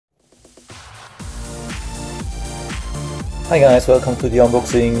Hi guys, welcome to the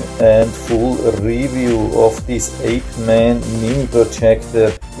unboxing and full review of this APEMAN mini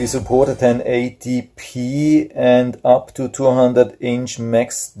projector. We support a 1080p and up to 200-inch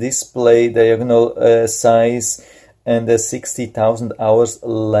max display diagonal size and a 60,000 hours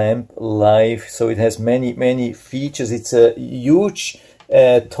lamp life. So it has many features. It's a huge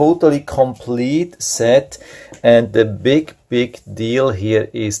totally complete set, and the big deal here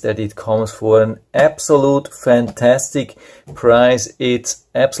is that it comes for an absolute fantastic price. It's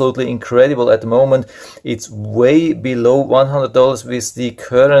absolutely incredible at the moment. It's way below $100 with the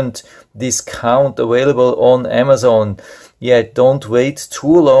current discount available on Amazon. Yeah, don't wait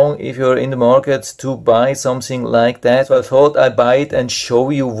too long if you're in the market to buy something like that. So I thought I'd buy it and show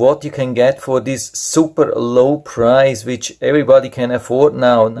you what you can get for this super low price, which everybody can afford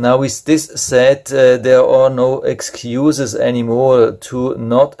now. Now with this set, there are no excuses anymore to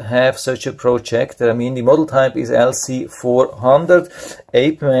not have such a projector. I mean, the model type is LC400.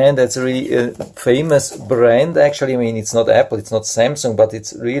 APEMAN, that's a really famous brand actually. I mean, it's not Apple, it's not Samsung, but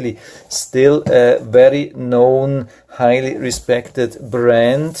it's really still a very known, highly respected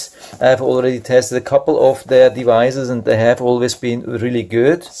brand. I've already tested a couple of their devices and they have always been really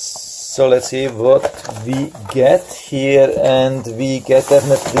good. So let's see what we get here, and we get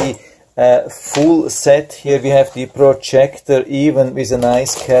definitely a full set here. We have the projector even with a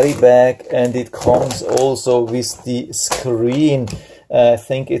nice carry bag, and it comes also with the screen. I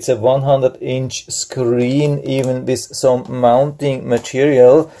think it's a 100-inch screen, even with some mounting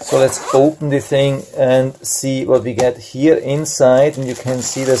material. So let's open the thing and see what we get here inside. And you can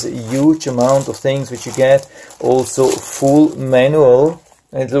see there's a huge amount of things which you get. Also full manual.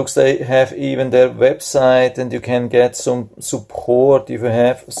 And it looks they have even their website, and you can get some support if you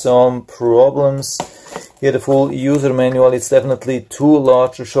have some problems. Here the full user manual. It's definitely too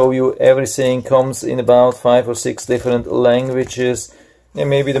large to show you everything. Comes in about 5 or 6 different languages. And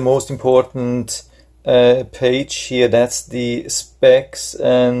maybe the most important page here, that's the specs.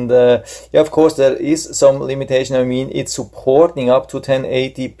 And yeah, of course there is some limitation. I mean, it's supporting up to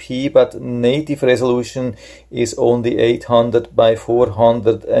 1080p, but native resolution is only 800 by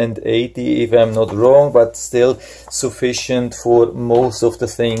 480 if I'm not wrong, but still sufficient for most of the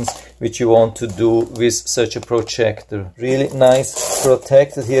things which you want to do with such a projector. Really nice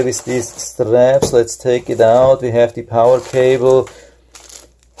protected here with these straps. Let's take it out. We have the power cable,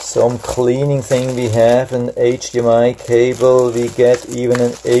 some cleaning thing, we have an HDMI cable, we get even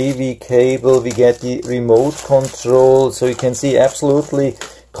an AV cable, we get the remote control. So you can see absolutely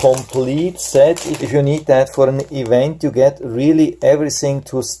complete set. If you need that for an event, you get really everything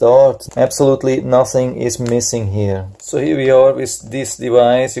to start. Absolutely nothing is missing here. So here we are with this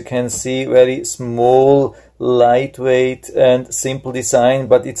device. You can see very small, lightweight and simple design,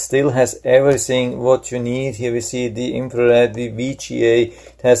 but it still has everything what you need. Here we see the infrared, the VGA,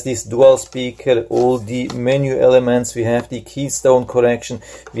 it has this dual speaker, all the menu elements, we have the keystone correction,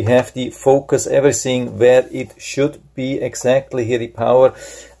 we have the focus, everything where it should be exactly. Here the power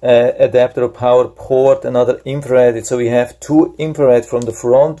adapter or power port, another infrared. So we have 2 infrared from the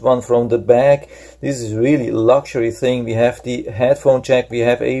front, 1 from the back. This is really luxury thing. We have the headphone jack, we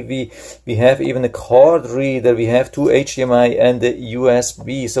have AV, we have even a card reader, we have 2 HDMI and a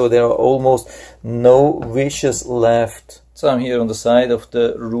USB. So there are almost no wishes left. So I'm here on the side of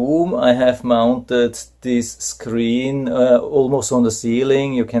the room. I have mounted this screen almost on the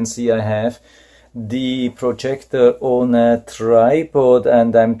ceiling. You can see I have the projector on a tripod,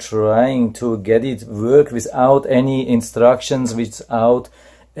 and I'm trying to get it work without any instructions, without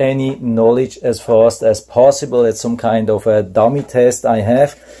any knowledge, as fast as possible. It's some kind of a dummy test. I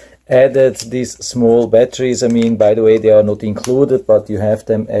have added these small batteries. I mean, by the way, they are not included, but you have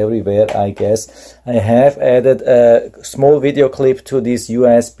them everywhere, I guess. I have added a small video clip to this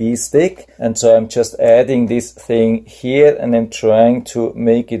USB stick, and so I'm just adding this thing here and I'm trying to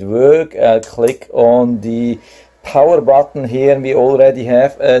make it work. I'll click on the power button here, and we already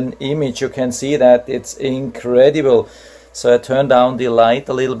have an image. You can see that it's incredible. So I turn down the light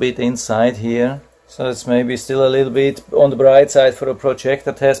a little bit inside here. So it's maybe still a little bit on the bright side for a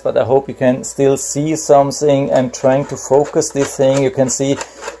projector test, but I hope you can still see something. I'm trying to focus this thing. You can see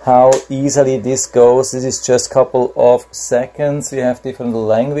how easily this goes. This is just a couple of seconds. We have different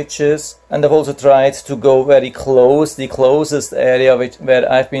languages. And I've also tried to go very close. The closest area where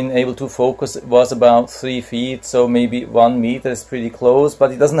I've been able to focus was about 3 feet, so maybe 1 meter is pretty close,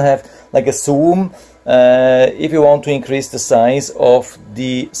 but it doesn't have like a zoom. If you want to increase the size of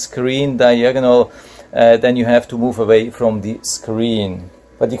the screen diagonal, then you have to move away from the screen.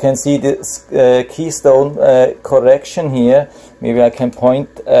 But you can see the keystone correction here. Maybe I can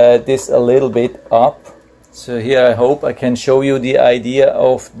point this a little bit up. So here I hope I can show you the idea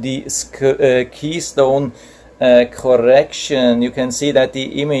of the keystone correction. You can see that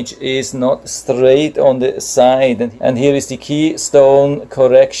the image is not straight on the side, and here is the keystone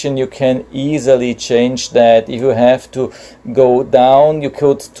correction. You can easily change that. If you have to go down, you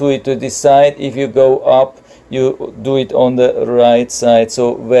could do it to the side. If you go up, you do it on the right side.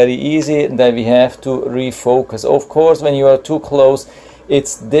 So very easy. Then we have to refocus. Of course, when you are too close,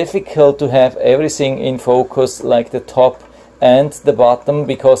 it's difficult to have everything in focus, like the top and the bottom,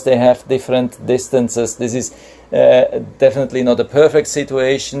 because they have different distances. This is definitely not a perfect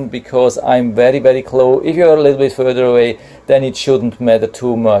situation, because I'm very close. If you're a little bit further away, then it shouldn't matter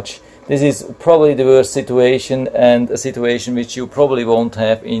too much. This is probably the worst situation, and a situation which you probably won't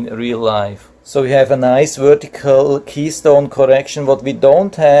have in real life. So we have a nice vertical keystone correction. What we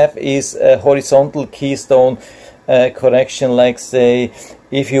don't have is a horizontal keystone correction, like say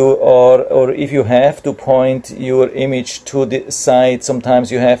if you are, or if you have to point your image to the side,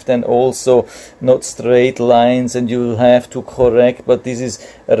 sometimes you have then also not straight lines and you have to correct, but this is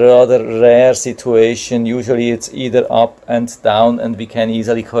a rather rare situation. Usually it's either up and down, and we can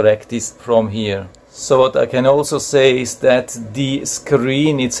easily correct this from here. So what I can also say is that the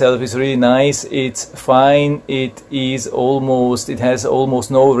screen itself is really nice. It's fine. It has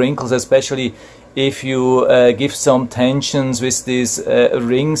almost no wrinkles, especially if you give some tensions with these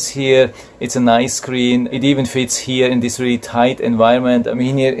rings here. It's a nice screen. It even fits here in this really tight environment. I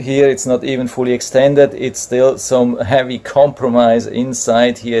mean, here it's not even fully extended. It's still some heavy compromise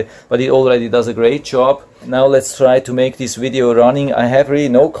inside here, but it already does a great job. Now let's try to make this video running. I have really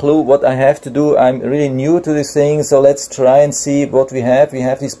no clue what I have to do. I'm really new to this thing, so let's try and see what we have. We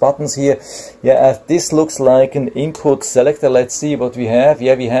have these buttons here. Yeah, this looks like an input selector. Let's see what we have.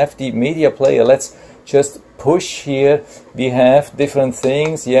 Yeah, we have the media player. Let's just push here. We have different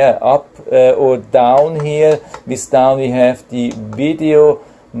things. Yeah, up or down here. With down we have the video.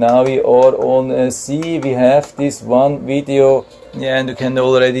 Now we are on C. We have this one video. Yeah, and you can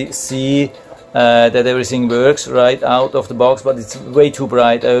already see that everything works right out of the box, but it's way too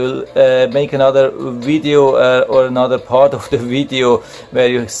bright. I will make another video or another part of the video where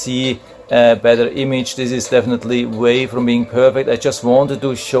you see a better image. This is definitely way from being perfect. I just wanted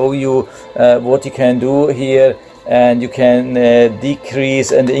to show you what you can do here, and you can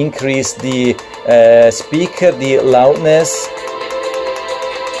decrease and increase the speaker, the loudness.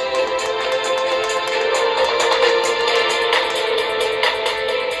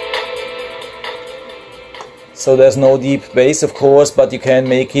 So there's no deep bass, of course, but you can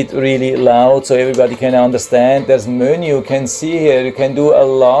make it really loud so everybody can understand. There's menu, you can see here, you can do a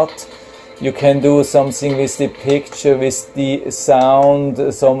lot. You can do something with the picture, with the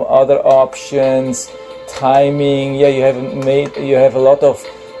sound, some other options, timing. Yeah, you have a lot of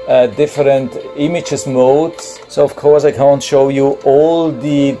different images modes. So of course I can't show you all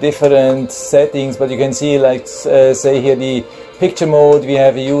the different settings, but you can see, like say here, the picture mode. We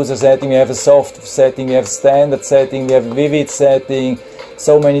have a user setting, we have a soft setting, we have standard setting, we have a vivid setting,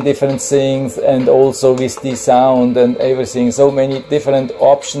 so many different things, and also with the sound and everything, so many different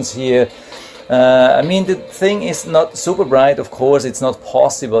options here. I mean, the thing is not super bright, of course, it's not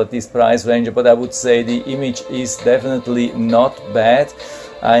possible at this price range, but I would say the image is definitely not bad.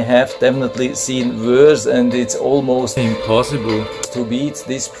 I have definitely seen worse, and it's almost impossible to beat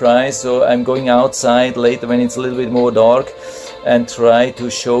this price. So I'm going outside later when it's a little bit more dark and try to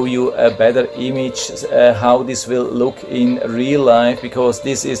show you a better image, how this will look in real life, because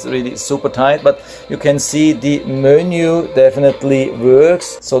this is really super tight. But you can see the menu definitely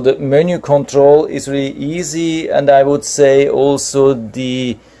works. So the menu control is really easy, and I would say also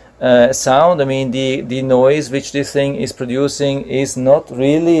the sound, I mean the noise which this thing is producing is not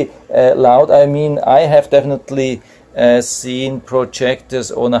really loud. I mean, I have definitely seen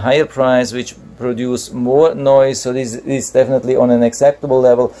projectors on a higher price which produce more noise, so this is definitely on an acceptable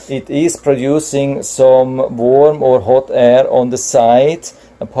level. It is producing some warm or hot air on the side.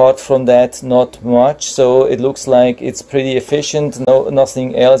 Apart from that, not much, so it looks like it's pretty efficient.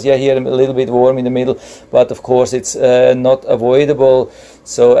 Nothing else. Yeah, here a little bit warm in the middle, but of course it's not avoidable.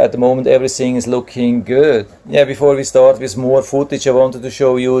 So at the moment everything is looking good. Yeah, before we start with more footage, I wanted to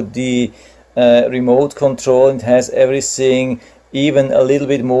show you the remote control. It has everything, even a little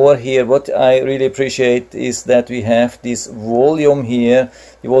bit more here. What I really appreciate is that we have this volume here,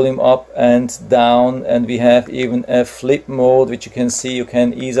 the volume up and down, and we have even a flip mode, which you can see. You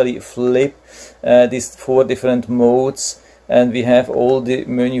can easily flip these 4 different modes and we have all the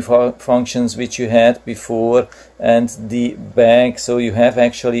menu functions which you had before, and the back, so you have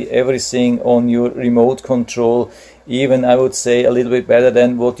actually everything on your remote control, even I would say a little bit better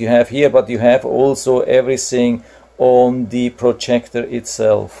than what you have here, but you have also everything on the projector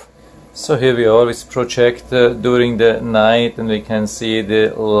itself. So here we are with projector during the night, and we can see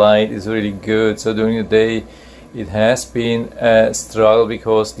the light is really good. So during the day it has been a struggle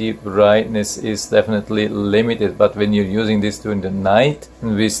because the brightness is definitely limited, but when you're using this during the night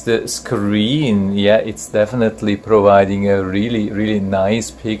with the screen, yeah, it's definitely providing a really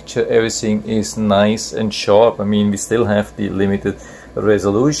nice picture. Everything is nice and sharp. I mean, we still have the limited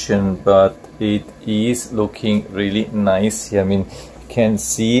resolution, but it is looking really nice here. I mean, can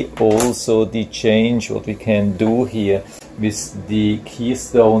see also the change what we can do here with the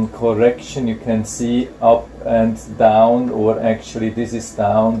keystone correction. You can see up and down, or actually this is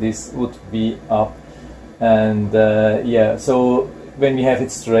down, this would be up, and yeah, so when we have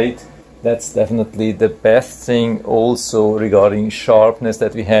it straight, that's definitely the best thing. Also regarding sharpness,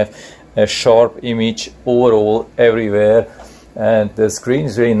 that we have a sharp image overall everywhere. And the screen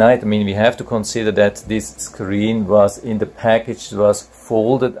is really nice. I mean, we have to consider that this screen was in the package, was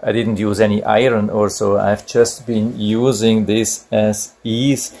folded. I didn't use any iron or so. I've just been using this as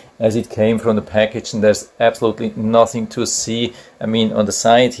is, as it came from the package, and there's absolutely nothing to see. I mean, on the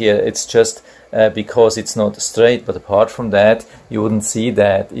side here, it's just because it's not straight, but apart from that, you wouldn't see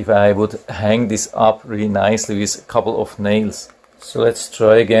that if I would hang this up really nicely with a couple of nails. So let's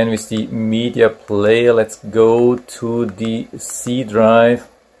try again with the media player. Let's go to the C drive.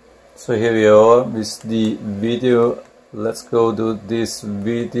 So here we are with the video. Let's go to this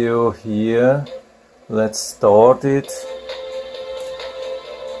video here. Let's start it.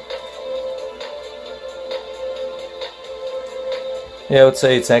 Yeah, I would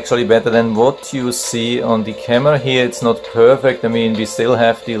say it's actually better than what you see on the camera here. It's not perfect. I mean, we still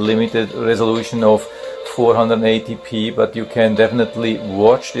have the limited resolution of 480p, but you can definitely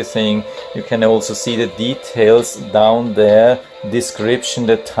watch the thing. You can also see the details down there, description,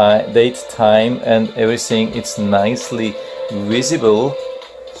 the date, time, and everything. It's nicely visible.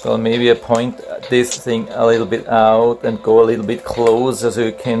 So maybe I point this thing a little bit out and go a little bit closer so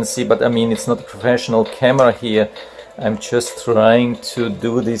you can see, but I mean, it's not a professional camera here. I'm just trying to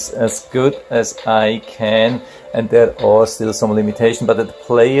do this as good as I can, and there are still some limitations, but the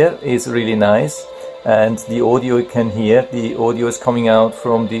player is really nice. And the audio, you can hear the audio is coming out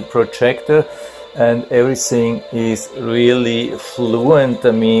from the projector, and everything is really fluent.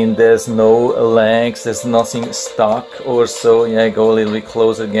 I mean, there's no lags, there's nothing stuck or so. Yeah, go a little bit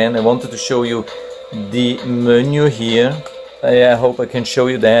closer again. I wanted to show you the menu here. I hope I can show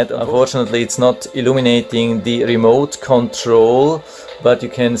you that. Unfortunately, it's not illuminating the remote control, but you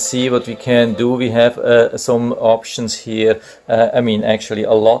can see what we can do. We have some options here. I mean, actually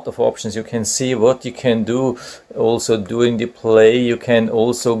a lot of options. You can see what you can do also during the play. You can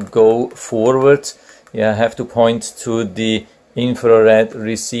also go forward. Yeah, I have to point to the infrared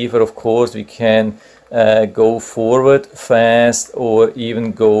receiver. Of course, we can go forward fast or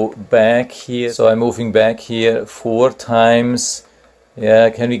even go back here. So I'm moving back here 4 times. Yeah,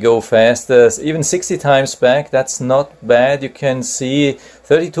 can we go faster? Even 60 times back, that's not bad. You can see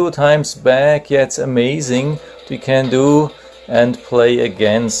 32 times back. Yeah, it's amazing what we can do, and play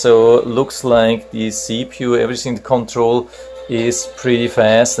again. So looks like the CPU, everything, the control is pretty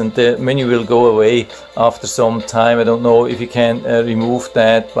fast, and the menu will go away after some time. I don't know if you can remove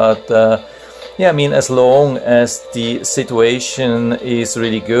that, but yeah, I mean, as long as the situation is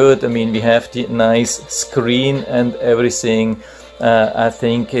really good, I mean, we have the nice screen and everything, I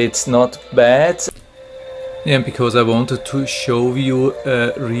think it's not bad. Yeah, because I wanted to show you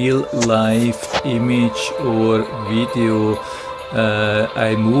a real life image or video,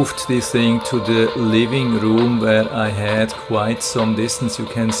 I moved this thing to the living room where I had quite some distance. You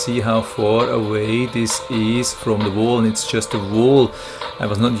can see how far away this is from the wall, and it's just a wall. I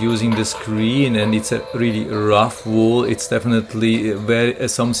was not using the screen, and it's a really rough wall. It's definitely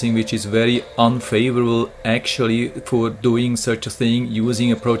something which is very unfavorable actually for doing such a thing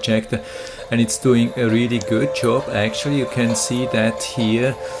using a projector, and it's doing a really good job. Actually, you can see that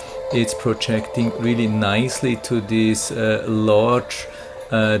here. It's projecting really nicely to this large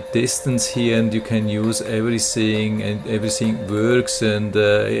distance here, and you can use everything, and everything works, and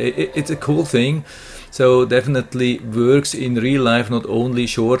it's a cool thing. So definitely works in real life, not only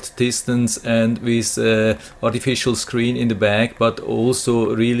short distance and with artificial screen in the back, but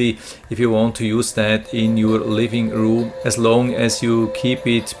also really if you want to use that in your living room, as long as you keep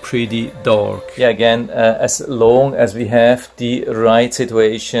it pretty dark. Yeah, again, as long as we have the right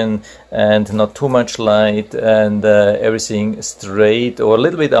situation and not too much light, and everything straight or a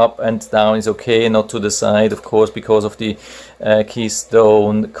little bit up and down is okay, not to the side, of course, because of the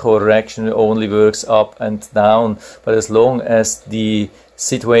keystone correction only works up and down. But as long as the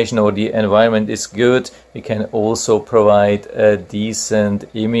situation or the environment is good, we can also provide a decent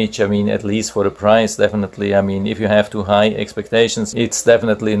image. I mean, at least for the price, definitely. I mean, if you have too high expectations, it's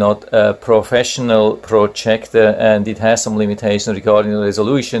definitely not a professional projector, and it has some limitations regarding the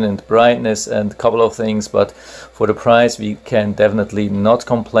resolution and brightness and a couple of things, but for the price we can definitely not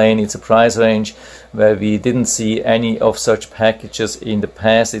complain. It's a price range where we didn't see any of such packages in the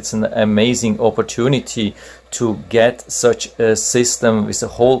past. It's an amazing opportunity to get such a system with a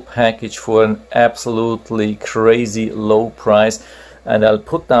whole package for an absolutely crazy low price. And I'll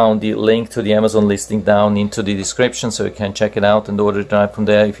put down the link to the Amazon listing down into the description, so you can check it out and order it right from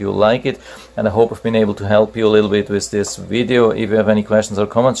there if you like it. And I hope I've been able to help you a little bit with this video. If you have any questions or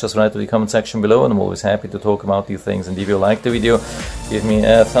comments, just write to the comment section below, and I'm always happy to talk about these things. And if you like the video, give me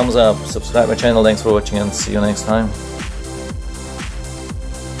a thumbs up, subscribe my channel. Thanks for watching, and see you next time.